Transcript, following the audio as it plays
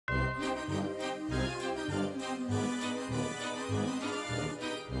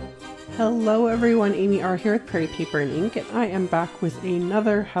Hello everyone, AmyR here with Prairie Paper and Ink, and I am back with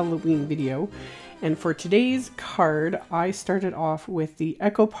another Halloween video. And for today's card, I started off with the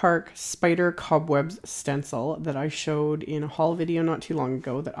Echo Park Spider Cobwebs stencil that I showed in a haul video not too long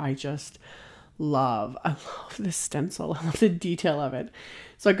ago that I just love. I love this stencil. I love the detail of it.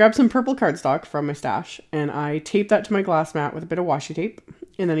 So I grabbed some purple cardstock from my stash and I taped that to my glass mat with a bit of washi tape.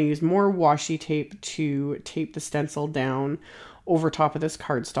 And then I used more washi tape to tape the stencil down over top of this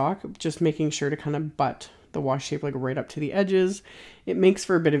cardstock, just making sure to kind of butt the washi tape like right up to the edges. It makes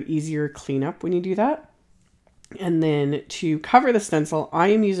for a bit of easier cleanup when you do that. And then to cover the stencil, I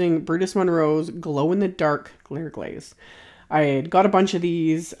am using Brutus Monroe's glow-in-the-dark glitter glaze. I had got a bunch of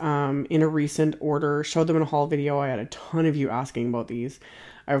these in a recent order, showed them in a haul video. I had a ton of you asking about these.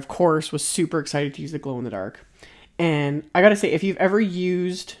 I, of course, was super excited to use the glow-in-the-dark. And I gotta say, if you've ever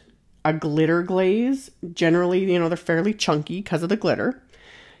used a glitter glaze, generally, you know, they're fairly chunky because of the glitter.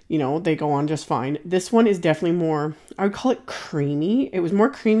 You know, they go on just fine. This one is definitely more, I would call it creamy. It was more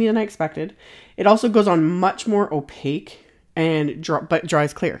creamy than I expected. It also goes on much more opaque and but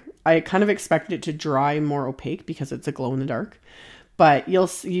dries clear. I kind of expected it to dry more opaque because it's a glow in the dark. But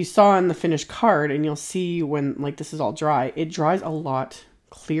you saw in the finished card, and you'll see when like this is all dry, it dries a lot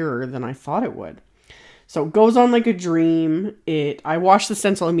clearer than I thought it would. So it goes on like a dream. I washed the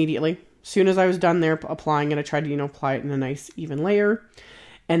stencil immediately. As soon as I was done there applying it, I tried to, you know, apply it in a nice even layer.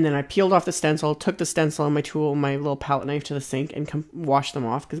 And then I peeled off the stencil, took the stencil and my tool, my little palette knife to the sink and washed them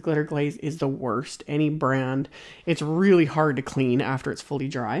off because glitter glaze is the worst. Any brand, it's really hard to clean after it's fully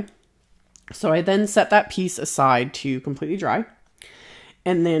dry. So I then set that piece aside to completely dry.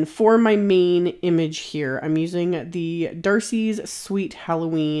 And then for my main image here, I'm using the Darcie's Sweet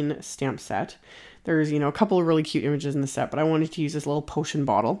Halloween stamp set. There's, you know, a couple of really cute images in the set, but I wanted to use this little potion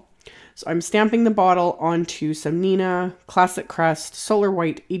bottle. So I'm stamping the bottle onto some Neenah Classic Crest Solar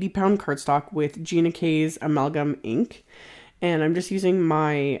White 80-pound cardstock with Gina K's AMALGAM ink. And I'm just using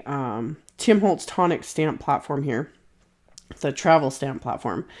my Tim Holtz Tonic stamp platform here. It's a travel stamp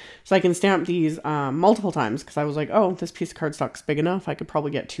platform. So I can stamp these multiple times because I was like, oh, this piece of cardstock's big enough. I could probably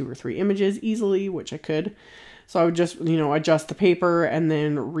get 2 or 3 images easily, which I could. So I would just, you know, adjust the paper and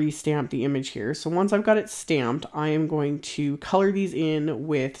then re-stamp the image here. So once I've got it stamped, I am going to color these in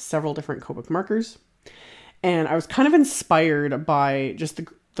with several different Copic markers. And I was kind of inspired by just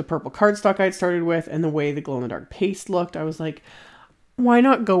the purple cardstock I'd started with and the way the glow-in-the-dark paste looked. I was like, why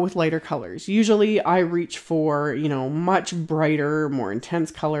not go with lighter colors? Usually I reach for, you know, much brighter, more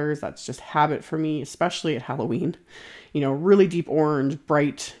intense colors. That's just habit for me, especially at Halloween. You know, really deep orange,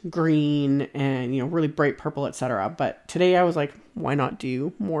 bright green, and, you know, really bright purple, etc. But today I was like, why not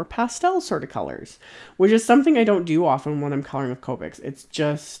do more pastel sort of colors? Which is something I don't do often when I'm coloring with Copics. It's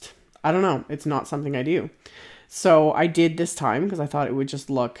just, I don't know, it's not something I do. So I did this time because I thought it would just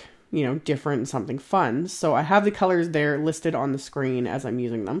look, you know, different and something fun. So I have the colors there listed on the screen as I'm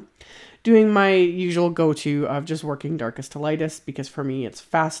using them. Doing my usual go-to of just working darkest to lightest because for me it's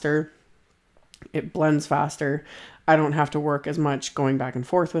faster. It blends faster. I don't have to work as much going back and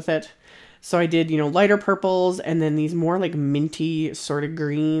forth with it. So I did, you know, lighter purples and then these more like minty sort of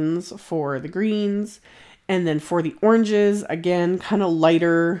greens for the greens. And then for the oranges, again, kind of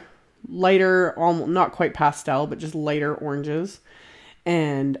lighter, almost not quite pastel, but just lighter oranges.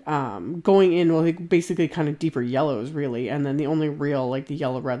 And going in with like basically kind of deeper yellows really. And then the only real like the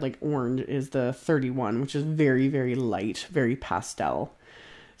yellow, red, like orange is the 31, which is very, very light, very pastel.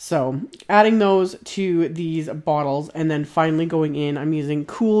 So adding those to these bottles and then finally going in, I'm using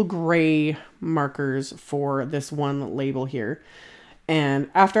cool gray markers for this one label here. And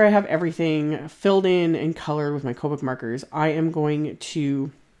after I have everything filled in and colored with my Copic markers, I am going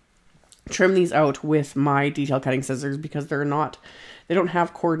to trim these out with my detail cutting scissors because they don't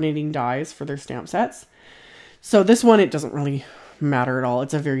have coordinating dies for their stamp sets. So this one, it doesn't really matter at all.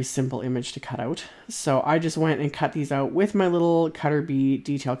 It's a very simple image to cut out. So I just went and cut these out with my little cutter bee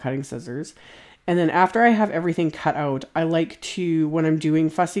detail cutting scissors. And then after I have everything cut out, I like to, when I'm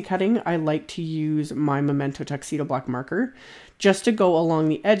doing fussy cutting, I like to use my Memento TUXEDO black marker just to go along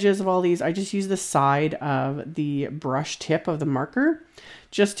the edges of all these. I just use the side of the brush tip of the marker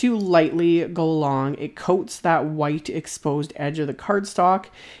just to lightly go along. It coats that white exposed edge of the cardstock.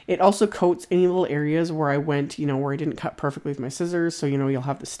 It also coats any little areas where I went, you know, where I didn't cut perfectly with my scissors. So, you know, you'll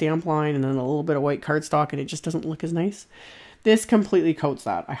have the stamp line and then a little bit of white cardstock and it just doesn't look as nice. This completely coats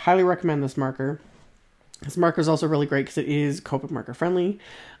that. I highly recommend this marker. This marker is also really great because it is Copic marker friendly.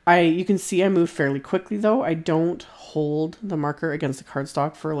 You can see I move fairly quickly though. I don't hold the marker against the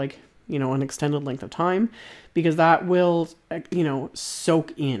cardstock for like, you know, an extended length of time, because that will, you know,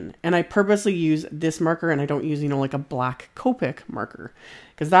 soak in. And I purposely use this marker, and I don't use, you know, like a black Copic marker,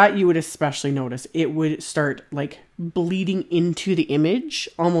 because that you would especially notice it would start like bleeding into the image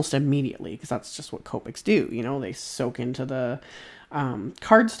almost immediately, because that's just what Copics do, you know, they soak into the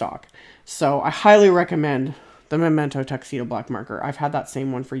cardstock. So I highly recommend the Memento Tuxedo black marker. I've had that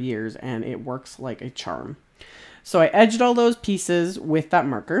same one for years and it works like a charm. So I edged all those pieces with that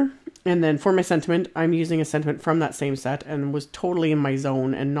marker. And then for my sentiment, I'm using a sentiment from that same set, and was totally in my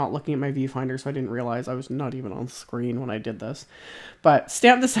zone and not looking at my viewfinder, so I didn't realize I was not even on the screen when I did this. But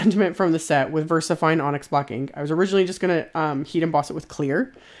stamped the sentiment from the set with VersaFine Onyx Black ink. I was originally just going to heat emboss it with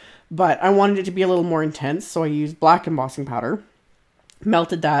clear, but I wanted it to be a little more intense, so I used black embossing powder,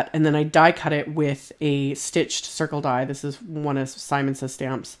 melted that, and then I die cut it with a stitched circle die. This is one of Simon Says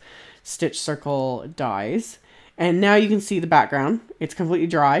Stamps stitch circle dies. And now you can see the background. It's completely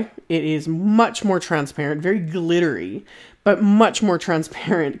dry. It is much more transparent, very glittery, but much more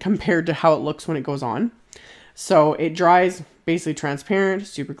transparent compared to how it looks when it goes on. So it dries basically transparent,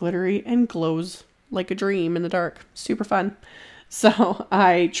 super glittery, and glows like a dream in the dark. Super fun. So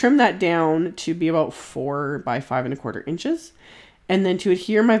I trimmed that down to be about 4 by 5¼ inches. And then to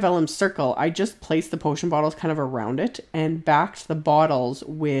adhere my vellum circle, I just placed the potion bottles kind of around it and backed the bottles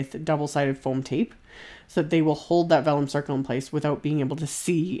with double-sided foam tape, so that they will hold that vellum circle in place without being able to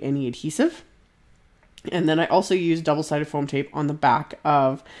see any adhesive. And then I also used double-sided foam tape on the back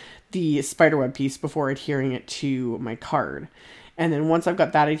of the spiderweb piece before adhering it to my card. And then once I've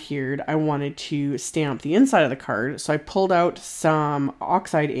got that adhered, I wanted to stamp the inside of the card. So I pulled out some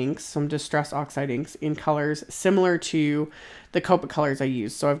oxide inks, some distress oxide inks in colors similar to the Copic colors I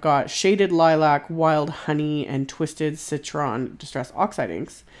use. So I've got Shaded Lilac, Wild Honey, and Twisted Citron distress oxide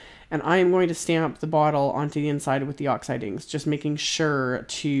inks. And I am going to stamp the bottle onto the inside with the oxide inks, just making sure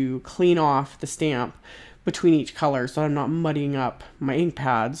to clean off the stamp between each color so I'm not muddying up my ink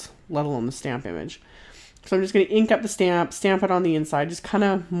pads, let alone the stamp image. So I'm just going to ink up the stamp it on the inside, just kind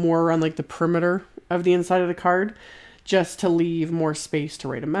of more around like the perimeter of the inside of the card, just to leave more space to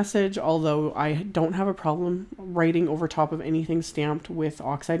write a message, although I don't have a problem writing over top of anything stamped with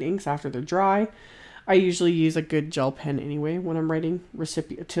oxide inks after they're dry. I usually use a good gel pen anyway when I'm writing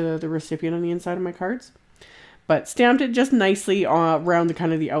to the recipient on the inside of my cards. But stamped it just nicely around the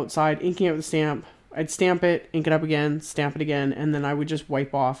kind of the outside, inking out the stamp. I'd stamp it, ink it up again, stamp it again, and then I would just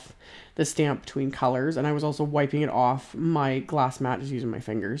wipe off the stamp between colors. And I was also wiping it off my glass mat just using my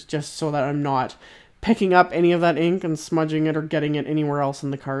fingers, just so that I'm not picking up any of that ink and smudging it or getting it anywhere else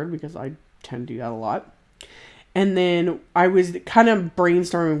in the card, because I tend to do that a lot. And then I was kind of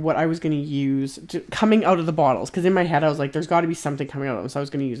brainstorming what I was going to use coming out of the bottles. Because in my head, I was like, there's got to be something coming out of them. So I was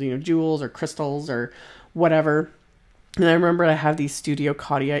going to use, you know, jewels or crystals or whatever. And I remember I have these Studio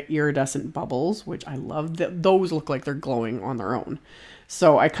Katia iridescent bubbles, which I love. Those look like they're glowing on their own.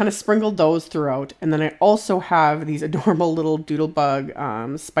 So I kind of sprinkled those throughout. And then I also have these adorable little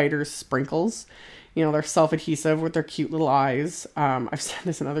doodlebug spider sprinkles. You know, they're self-adhesive with their cute little eyes. I've said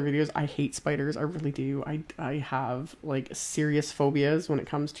this in other videos. I hate spiders. I really do. I have like serious phobias when it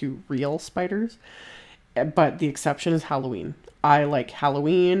comes to real spiders. But the exception is Halloween. I like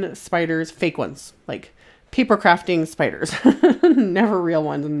Halloween spiders, fake ones, like paper crafting spiders. Never real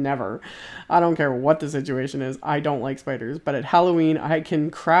ones, never. I don't care what the situation is. I don't like spiders. But at Halloween, I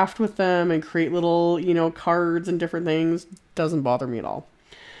can craft with them and create little, you know, cards and different things. Doesn't bother me at all.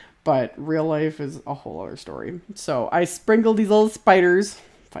 But real life is a whole other story. So I sprinkled these little spiders.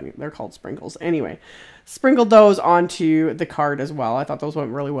 Funny, they're called sprinkles. Anyway, sprinkled those onto the card as well. I thought those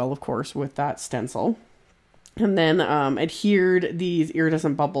went really well, of course, with that stencil. And then adhered these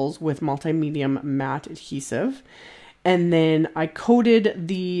iridescent bubbles with multi-medium matte adhesive. And then I coated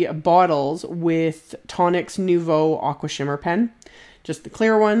the bottles with Tonic's Nouveau Aqua Shimmer pen. Just the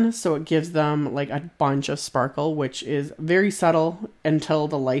clear one, so it gives them like a bunch of sparkle, which is very subtle until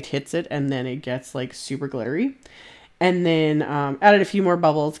the light hits it, and then it gets like super glittery. And then added a few more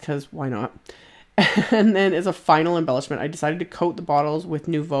bubbles, because why not? And then as a final embellishment, I decided to coat the bottles with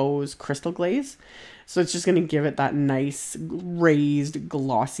Nouveau's Crystal Glaze. So it's just going to give it that nice raised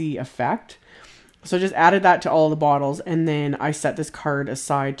glossy effect. So just added that to all the bottles, and then I set this card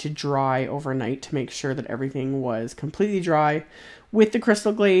aside to dry overnight to make sure that everything was completely dry. With the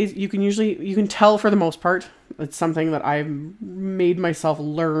Crystal Glaze, you can tell for the most part. It's something that I've made myself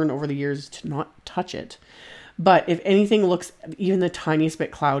learn over the years to not touch it. But if anything looks even the tiniest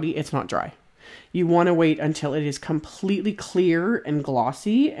bit cloudy, it's not dry. You want to wait until it is completely clear and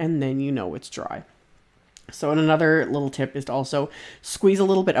glossy, and then you know it's dry. So another little tip is to also squeeze a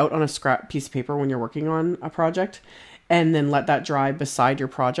little bit out on a scrap piece of paper when you're working on a project, and then let that dry beside your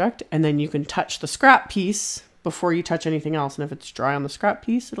project. And then you can touch the scrap piece before you touch anything else. And if it's dry on the scrap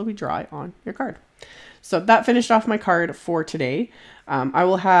piece, it'll be dry on your card. So that finished off my card for today. I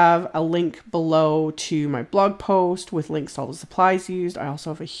will have a link below to my blog post with links to all the supplies used. I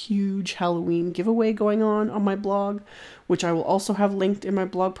also have a huge Halloween giveaway going on my blog, which I will also have linked in my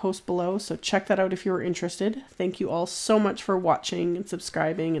blog post below. So check that out if you're interested. Thank you all so much for watching and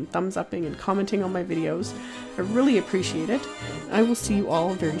subscribing and thumbs upping and commenting on my videos. I really appreciate it. I will see you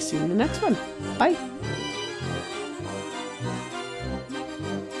all very soon in the next one. Bye.